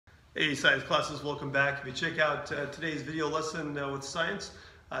Hey science classes, welcome back. If you check out today's video lesson with science,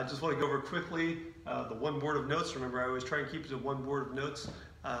 I just want to go over quickly the one board of notes. Remember, I always try and keep it to one board of notes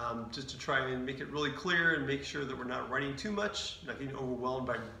just to try and make it really clear and make sure that we're not writing too much, not getting overwhelmed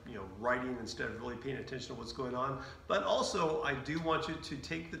by writing instead of really paying attention to what's going on. But also, I do want you to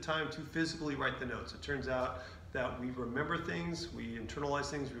take the time to physically write the notes. It turns out that we remember things, we internalize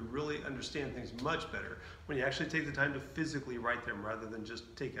things, we really understand things much better when you actually take the time to physically write them rather than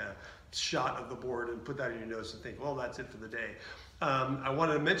just take a shot of the board and put that in your notes and think, well, that's it for the day. I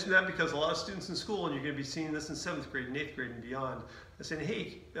wanted to mention that because a lot of students in school, and you're going to be seeing this in 7th grade and 8th grade and beyond, they're saying,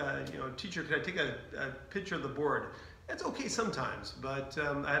 hey, teacher, can I take a picture of the board? That's okay sometimes, but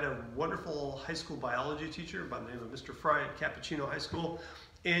I had a wonderful high school biology teacher by the name of Mr. Fry at Cappuccino High School.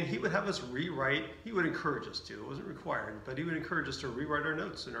 And he would have us rewrite. He would encourage us to. It wasn't required, but he would encourage us to rewrite our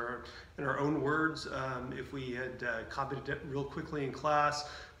notes in our own words. If we had copied it real quickly in class,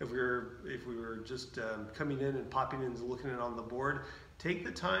 if we were just coming in and popping in and looking at it on the board, take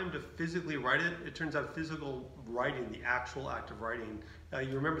the time to physically write it. It turns out physical writing, the actual act of writing,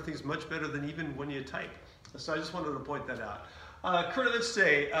 you remember things much better than even when you type. So I just wanted to point that out. Current events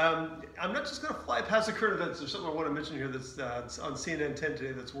today. I'm not just going to fly past the current events. There's something I want to mention here that's on CNN 10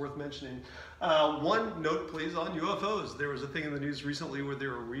 today that's worth mentioning. One note, please, on UFOs. There was a thing in the news recently where they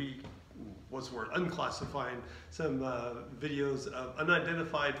were unclassifying some videos of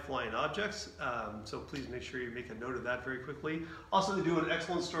unidentified flying objects. So please make sure you make a note of that very quickly. Also, they do an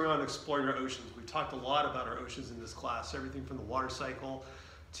excellent story on exploring our oceans. We talked a lot about our oceans in this class, everything from the water cycle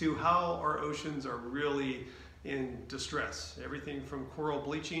to how our oceans are really in distress. Everything from coral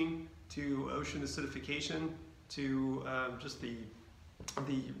bleaching to ocean acidification to just the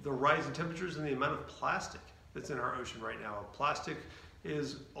rise in temperatures and the amount of plastic that's in our ocean right now. Plastic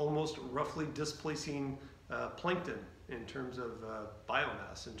is almost roughly displacing plankton in terms of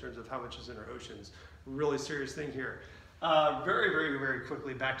biomass, in terms of how much is in our oceans. Really serious thing here. Very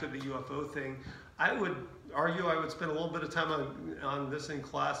quickly, back to the UFO thing. I would argue I would spend a little bit of time on this in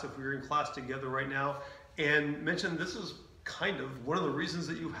class if we were in class together right now, and mention this is kind of one of the reasons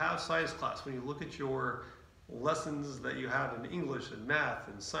that you have science class. When you look at your lessons that you have in English and math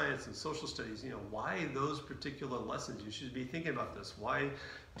and science and social studies, why those particular lessons? You should be thinking about this. Why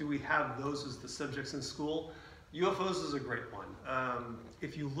do we have those as the subjects in school? UFOs is a great one.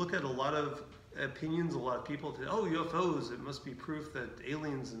 If you look at a lot of opinions, a lot of people say, oh, UFOs, it must be proof that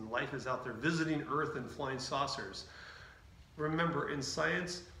aliens and life is out there visiting Earth and flying saucers. Remember, in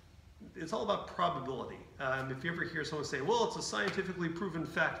science, it's all about probability. If you ever hear someone say, well, it's a scientifically proven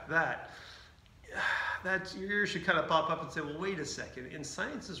fact that your ears should kind of pop up and say, well, wait a second. In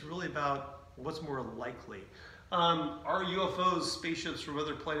science, it's really about what's more likely. Are UFOs spaceships from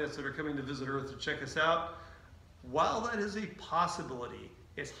other planets that are coming to visit Earth to check us out? While that is a possibility,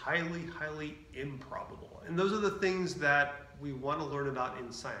 it's highly improbable. And those are the things that we want to learn about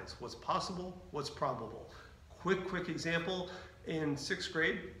in science. What's possible, what's probable. Quick example, in 6th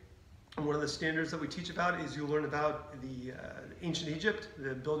grade, one of the standards that we teach about is you learn about the ancient Egypt,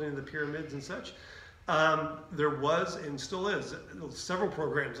 the building of the pyramids and such. There was and still is several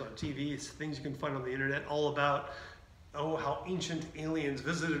programs on TV, things you can find on the internet, all about how ancient aliens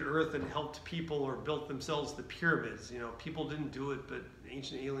visited Earth and helped people or built themselves the pyramids. People didn't do it, but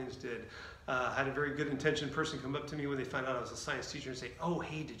ancient aliens did. Had a very good intentioned person come up to me when they found out I was a science teacher and say, oh,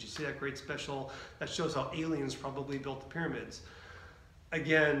 hey, did you see that great special? That shows how aliens probably built the pyramids.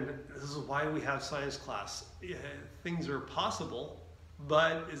 Again, this is why we have science class. Things are possible,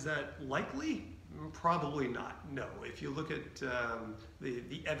 but is that likely? Probably not, no. If you look at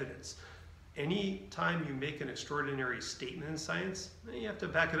the evidence, any time you make an extraordinary statement in science, you have to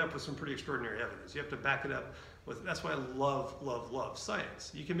back it up with some pretty extraordinary evidence. You have to back it up with, that's why I love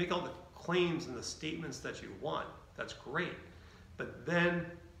science. You can make all the claims and the statements that you want, that's great, but then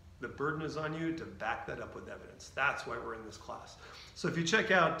the burden is on you to back that up with evidence. That's why we're in this class. So if you check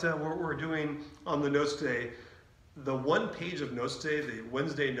out what we're doing on the notes today, the one page of notes today, the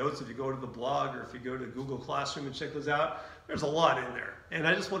Wednesday notes, if you go to the blog or if you go to Google Classroom and check those out, there's a lot in there. And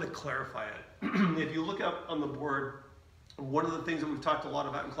I just want to clarify it. If you look up on the board, one of the things that we've talked a lot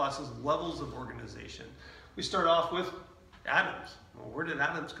about in class is levels of organization. We start off with atoms. Well, where did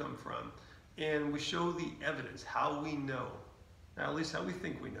atoms come from? And we show the evidence, how we know, at least how we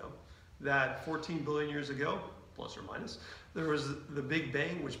think we know, that 14 billion years ago, plus or minus, there was the Big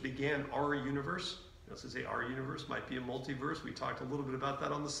Bang, which began our universe. Let's say our universe might be a multiverse. We talked a little bit about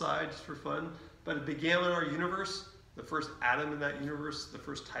that on the side just for fun. But it began in our universe. The first atom in that universe, the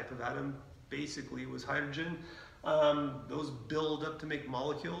first type of atom, basically was hydrogen. Those build up to make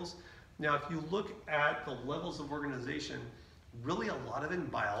molecules. Now, if you look at the levels of organization, really a lot of it in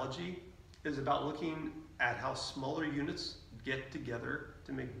biology is about looking at how smaller units get together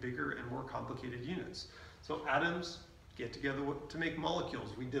to make bigger and more complicated units. So atoms get together to make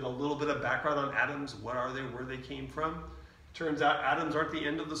molecules. We did a little bit of background on atoms. What are they? Where they came from? Turns out atoms aren't the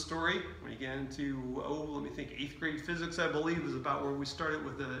end of the story. When you get into, let me think, 8th grade physics, I believe, is about where we started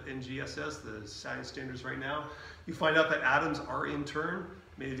with the NGSS, the science standards right now. You find out that atoms are in turn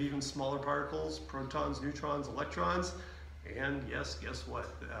made of even smaller particles, protons, neutrons, electrons, and yes, guess what?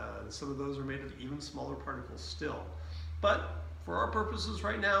 Some of those are made of even smaller particles still. But for our purposes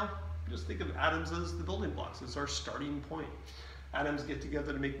right now, just think of atoms as the building blocks. It's our starting point. Atoms get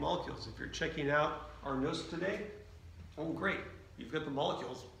together to make molecules. If you're checking out our notes today, oh great, you've got the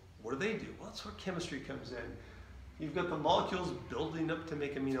molecules. What do? Well, that's where chemistry comes in. You've got the molecules building up to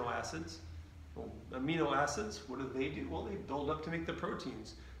make amino acids. Well, amino acids, what do? Well, they build up to make the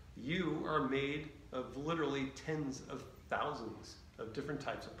proteins. You are made of literally tens of thousands of different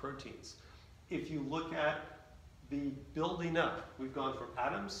types of proteins. If you look at the building up, we've gone from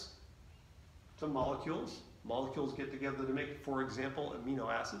atoms to molecules. Molecules get together to make, for example, amino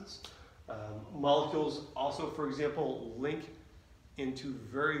acids. Molecules also, for example, link into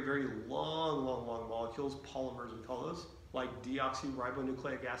very, very long molecules, polymers we call those, like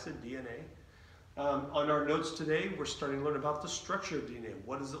deoxyribonucleic acid, DNA. On our notes today, we're starting to learn about the structure of DNA.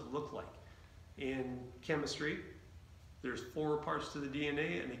 What does it look like? In chemistry, there's 4 parts to the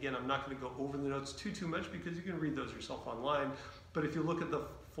DNA, and again, I'm not going to go over the notes too much because you can read those yourself online. But if you look at the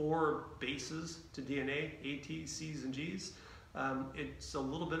 4 bases to DNA, A, T, C's, and G's, it's a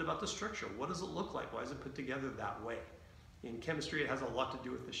little bit about the structure. What does it look like? Why is it put together that way? In chemistry, it has a lot to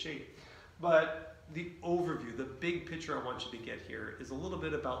do with the shape. But the overview, the big picture I want you to get here is a little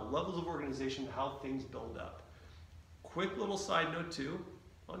bit about levels of organization, how things build up. Quick little side note too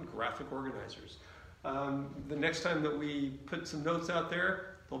on graphic organizers. The next time that we put some notes out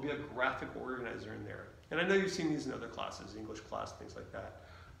there, there'll be a graphic organizer in there. And I know you've seen these in other classes, English class, things like that.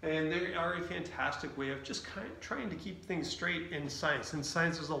 And they are a fantastic way of just kind of trying to keep things straight in science. In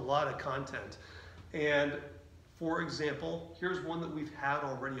science, there's a lot of content. And for example, here's one that we've had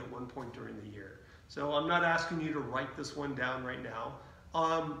already at one point during the year. So I'm not asking you to write this one down right now.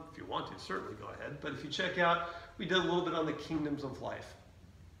 If you want to, certainly go ahead. But if you check out, we did a little bit on the kingdoms of life.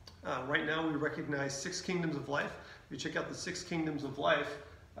 Right now, we recognize 6 kingdoms of life. If you check out the 6 kingdoms of life,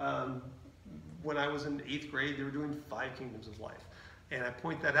 when I was in 8th grade, they were doing 5 kingdoms of life. And I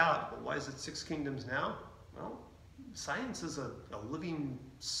point that out, but why is it 6 kingdoms now? Well, science is a living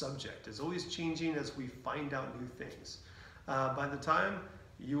subject. It's always changing as we find out new things. By the time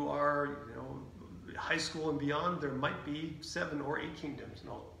you are, high school and beyond, there might be 7 or 8 kingdoms, and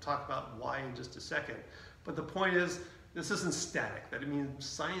I'll talk about why in just a second. But the point is, this isn't static. That means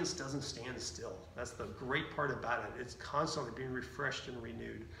science doesn't stand still. That's the great part about it. It's constantly being refreshed and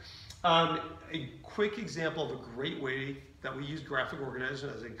renewed. A quick example of a great way that we use graphic organizers,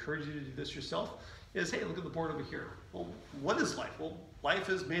 and I encourage you to do this yourself, is, hey, look at the board over here. Well, what is life? Well, life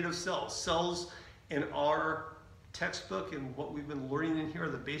is made of cells. Cells in our textbook and what we've been learning in here are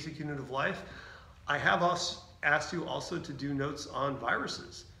the basic unit of life. I have asked you also to do notes on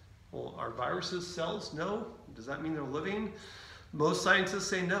viruses. Well, are viruses cells? No. Does that mean they're living? Most scientists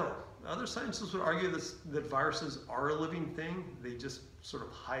say no. Other scientists would argue that viruses are a living thing. They just sort of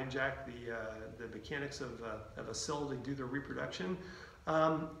hijack the mechanics of a cell to do their reproduction.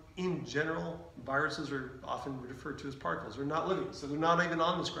 In general, viruses are often referred to as particles. They're not living, so they're not even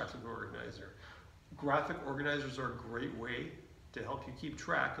on this graphic organizer. Graphic organizers are a great way to help you keep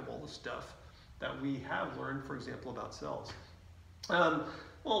track of all the stuff that we have learned, for example, about cells.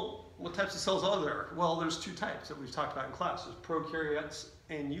 Well, what types of cells are there? Well, there's 2 types that we've talked about in class. There's prokaryotes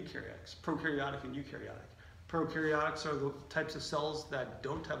and eukaryotes, prokaryotic and eukaryotic. Prokaryotics are the types of cells that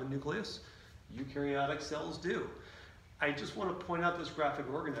don't have a nucleus. Eukaryotic cells do. I just want to point out this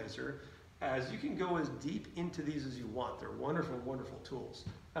graphic organizer, as you can go as deep into these as you want. They're wonderful, wonderful tools.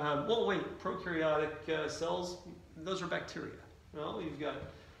 Well, wait, prokaryotic cells, those are bacteria. Well, you've got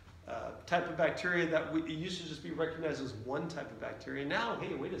type of bacteria that it used to just be recognized as one type of bacteria. Now,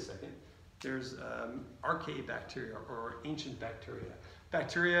 hey, wait a second. There's archaea bacteria or ancient bacteria.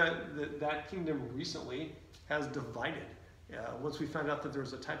 Bacteria, that kingdom recently has divided. Once we found out that there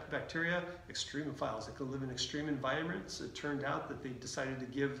was a type of bacteria, extremophiles, that could live in extreme environments, it turned out that they decided to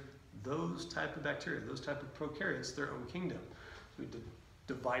give those type of bacteria, those type of prokaryotes, their own kingdom. So we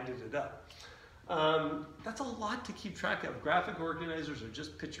divided it up. That's a lot to keep track of. Graphic organizers are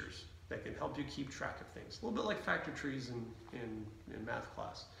just pictures that can help you keep track of things. A little bit like factor trees in math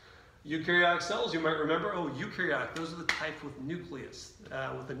class. Eukaryotic cells, you might remember, eukaryotic, those are the type with nucleus,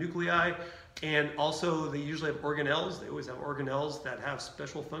 with the nuclei, and also they usually have organelles. They always have organelles that have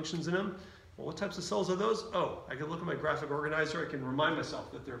special functions in them. Well, what types of cells are those? I can look at my graphic organizer, I can remind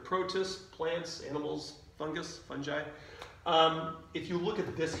myself that they're protists, plants, animals, fungus, fungi. If you look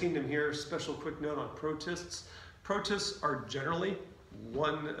at this kingdom here, special quick note on protists. Protists are generally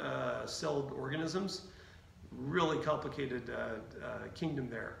one-celled organisms. Really complicated kingdom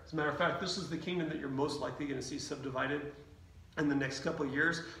there. As a matter of fact, this is the kingdom that you're most likely going to see subdivided in the next couple of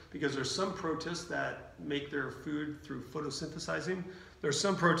years, because there's some protists that make their food through photosynthesizing. There's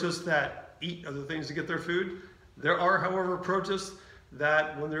some protists that eat other things to get their food. There are, however, protists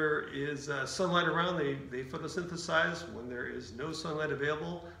that when there is sunlight around, they photosynthesize. When there is no sunlight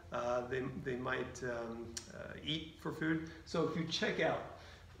available, they might eat for food. So if you check out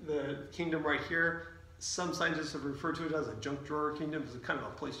the kingdom right here, some scientists have referred to it as a junk drawer kingdom. It's kind of a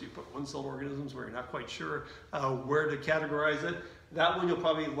place you put one-cell organisms where you're not quite sure where to categorize it. That one you'll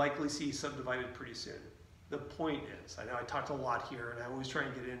probably likely see subdivided pretty soon. The point is, I know I talked a lot here and I always try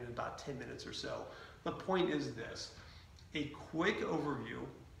and get in about 10 minutes or so. The point is this: a quick overview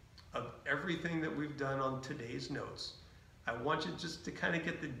of everything that we've done on today's notes. I want you just to kind of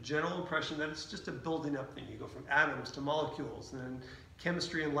get the general impression that it's just a building up thing. You go from atoms to molecules, and then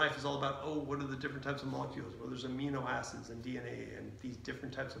chemistry and life is all about, what are the different types of molecules? Well, there's amino acids and DNA and these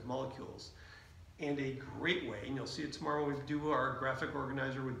different types of molecules. And a great way, and you'll see it tomorrow when we do our graphic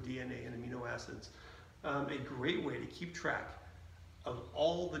organizer with DNA and amino acids, a great way to keep track of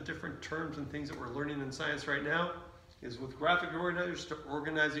all the different terms and things that we're learning in science right now is with graphic organizers to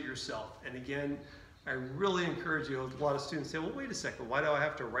organize it yourself. And again, I really encourage you. A lot of students say, well, wait a second, why do I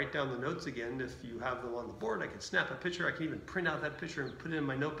have to write down the notes again? If you have them on the board, I can snap a picture. I can even print out that picture and put it in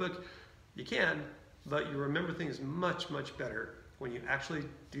my notebook. You can, but you remember things much, much better when you actually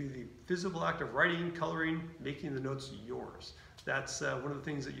do the physical act of writing, coloring, making the notes yours. That's one of the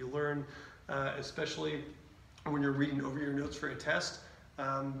things that you learn, especially when you're reading over your notes for a test.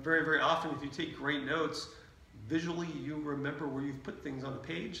 Very, very often, if you take great notes, visually you remember where you've put things on the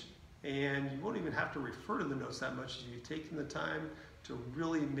page, and you won't even have to refer to the notes that much if you've taken the time to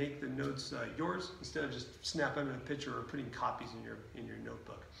really make the notes yours instead of just snapping a picture or putting copies in your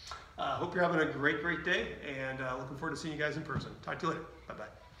notebook. Hope you're having a great day, and looking forward to seeing you guys in person. Talk to you later. Bye-bye.